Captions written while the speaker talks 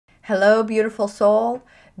Hello, beautiful soul.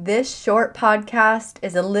 This short podcast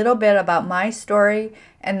is a little bit about my story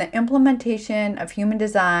and the implementation of human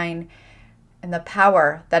design and the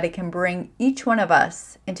power that it can bring each one of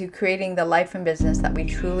us into creating the life and business that we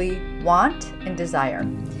truly want and desire.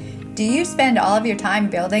 Do you spend all of your time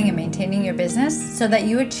building and maintaining your business so that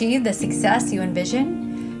you achieve the success you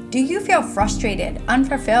envision? Do you feel frustrated,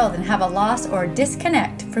 unfulfilled, and have a loss or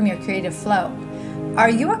disconnect from your creative flow? Are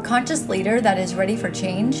you a conscious leader that is ready for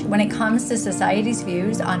change when it comes to society's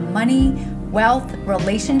views on money, wealth,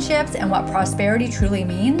 relationships, and what prosperity truly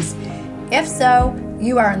means? If so,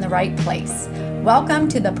 you are in the right place. Welcome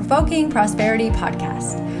to the Provoking Prosperity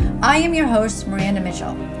Podcast. I am your host, Miranda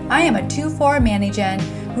Mitchell. I am a 2-4 Manigen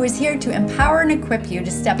who is here to empower and equip you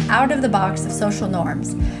to step out of the box of social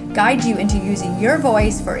norms, guide you into using your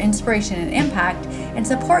voice for inspiration and impact, and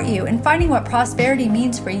support you in finding what prosperity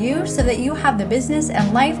means for you so that you have the business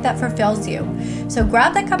and life that fulfills you. So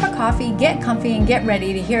grab that cup of coffee, get comfy, and get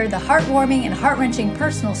ready to hear the heartwarming and heart-wrenching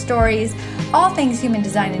personal stories, all things human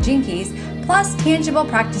design and jinkies, plus tangible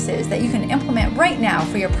practices that you can implement right now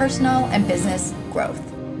for your personal and business growth.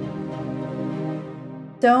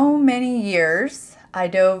 So many years I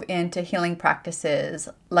dove into healing practices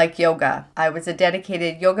like yoga. I was a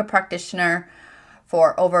dedicated yoga practitioner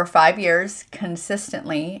for over 5 years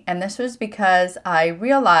consistently, and this was because I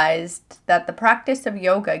realized that the practice of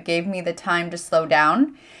yoga gave me the time to slow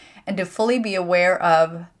down and to fully be aware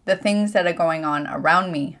of the things that are going on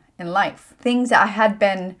around me in life. Things that I had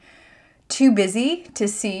been too busy to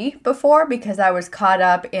see before because I was caught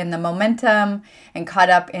up in the momentum and caught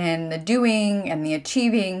up in the doing and the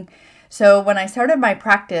achieving. So when I started my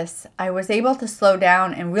practice, I was able to slow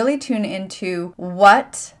down and really tune into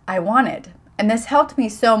what I wanted. And this helped me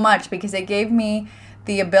so much because it gave me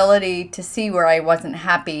the ability to see where I wasn't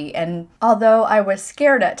happy. And although I was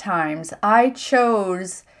scared at times, I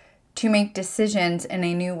chose to make decisions in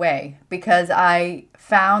a new way because I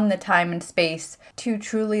found the time and space to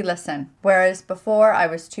truly listen, whereas before I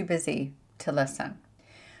was too busy to listen.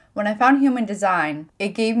 When I found human design, it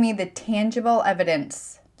gave me the tangible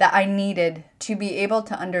evidence that I needed to be able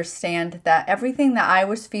to understand that everything that I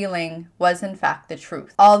was feeling was in fact the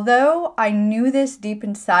truth. Although I knew this deep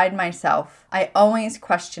inside myself, I always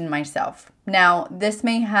questioned myself. Now, this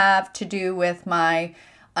may have to do with my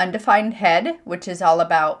undefined head, which is all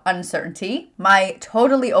about uncertainty, my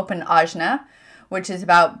totally open ajna, which is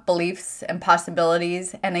about beliefs and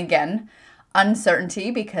possibilities, and again, uncertainty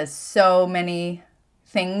because so many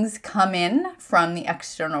things come in from the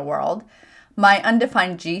external world. My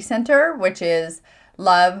undefined G center, which is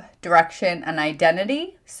love, direction, and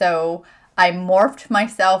identity. So I morphed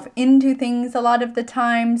myself into things a lot of the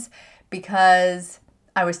times because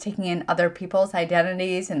I was taking in other people's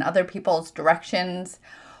identities and other people's directions.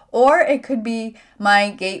 Or it could be my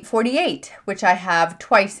gate 48, which I have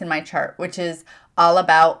twice in my chart, which is all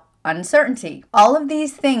about uncertainty. All of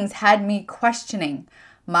these things had me questioning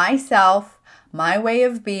myself, my way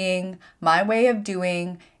of being, my way of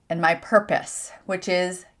doing, and my purpose, which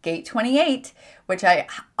is gate 28, which I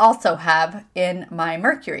also have in my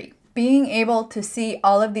Mercury. Being able to see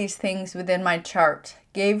all of these things within my chart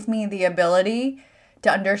gave me the ability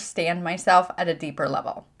to understand myself at a deeper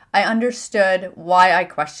level. I understood why I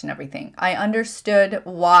questioned everything. I understood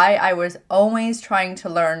why I was always trying to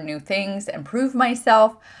learn new things and prove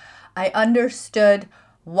myself. I understood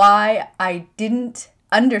why I didn't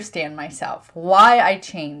understand myself, why I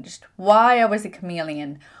changed, why I was a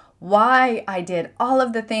chameleon, why I did all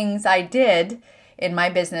of the things I did in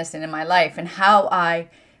my business and in my life, and how I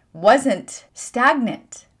wasn't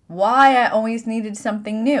stagnant, why I always needed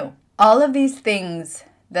something new. All of these things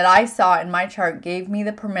that I saw in my chart gave me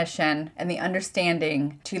the permission and the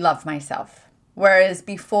understanding to love myself. Whereas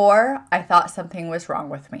before, I thought something was wrong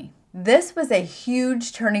with me. This was a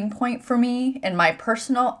huge turning point for me in my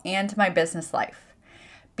personal and my business life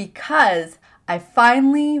because I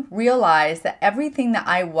finally realized that everything that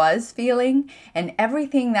I was feeling and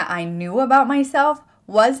everything that I knew about myself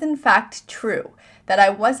was in fact true. That I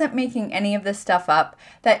wasn't making any of this stuff up,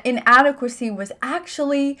 that inadequacy was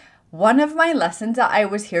actually one of my lessons that I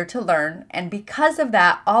was here to learn, and because of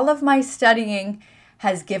that, all of my studying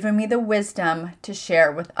has given me the wisdom to share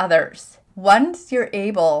with others. Once you're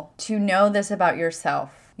able to know this about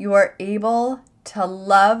yourself, you are able to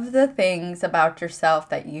love the things about yourself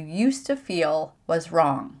that you used to feel was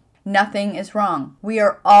wrong. Nothing is wrong. We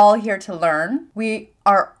are all here to learn. We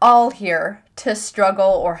are all here to struggle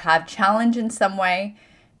or have challenge in some way,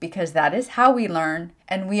 because that is how we learn.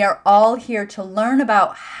 And we are all here to learn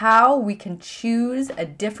about how we can choose a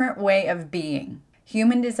different way of being.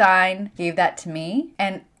 Human design gave that to me,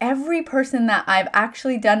 and every person that I've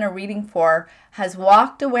actually done a reading for has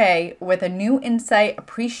walked away with a new insight,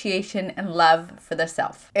 appreciation, and love for the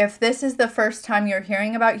self. If this is the first time you're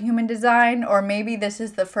hearing about human design, or maybe this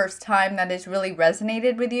is the first time that has really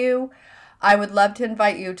resonated with you, I would love to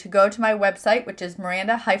invite you to go to my website, which is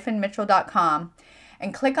miranda-mitchell.com,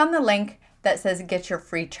 and click on the link that says Get Your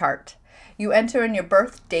Free Chart. You enter in your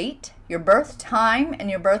birth date, your birth time, and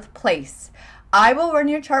your birthplace. I will run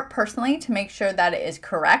your chart personally to make sure that it is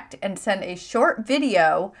correct and send a short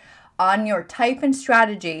video on your type and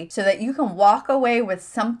strategy so that you can walk away with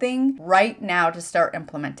something right now to start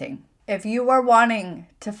implementing. If you are wanting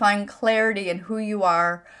to find clarity in who you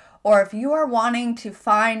are, or if you are wanting to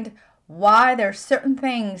find why there's certain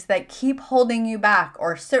things that keep holding you back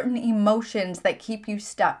or certain emotions that keep you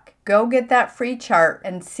stuck, go get that free chart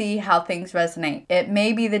and see how things resonate. It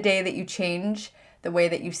may be the day that you change the way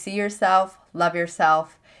that you see yourself, love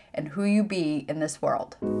yourself, and who you be in this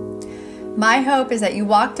world. My hope is that you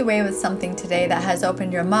walked away with something today that has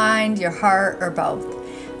opened your mind, your heart, or both.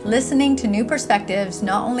 Listening to new perspectives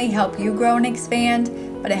not only help you grow and expand,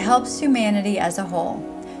 but it helps humanity as a whole.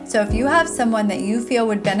 So if you have someone that you feel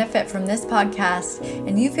would benefit from this podcast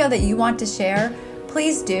and you feel that you want to share,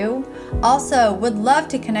 please do. Also, would love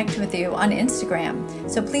to connect with you on Instagram.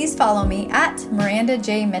 So please follow me at Miranda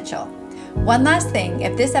J. Mitchell. One last thing,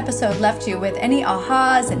 if this episode left you with any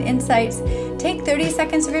ahas and insights, take 30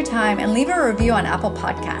 seconds of your time and leave a review on Apple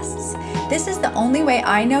Podcasts. This is the only way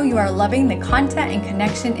I know you are loving the content and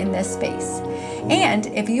connection in this space. And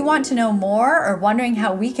if you want to know more or wondering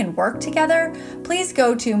how we can work together, please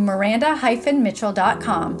go to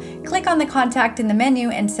miranda-mitchell.com, click on the contact in the menu,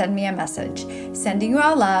 and send me a message. Sending you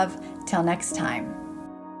all love. Till next time.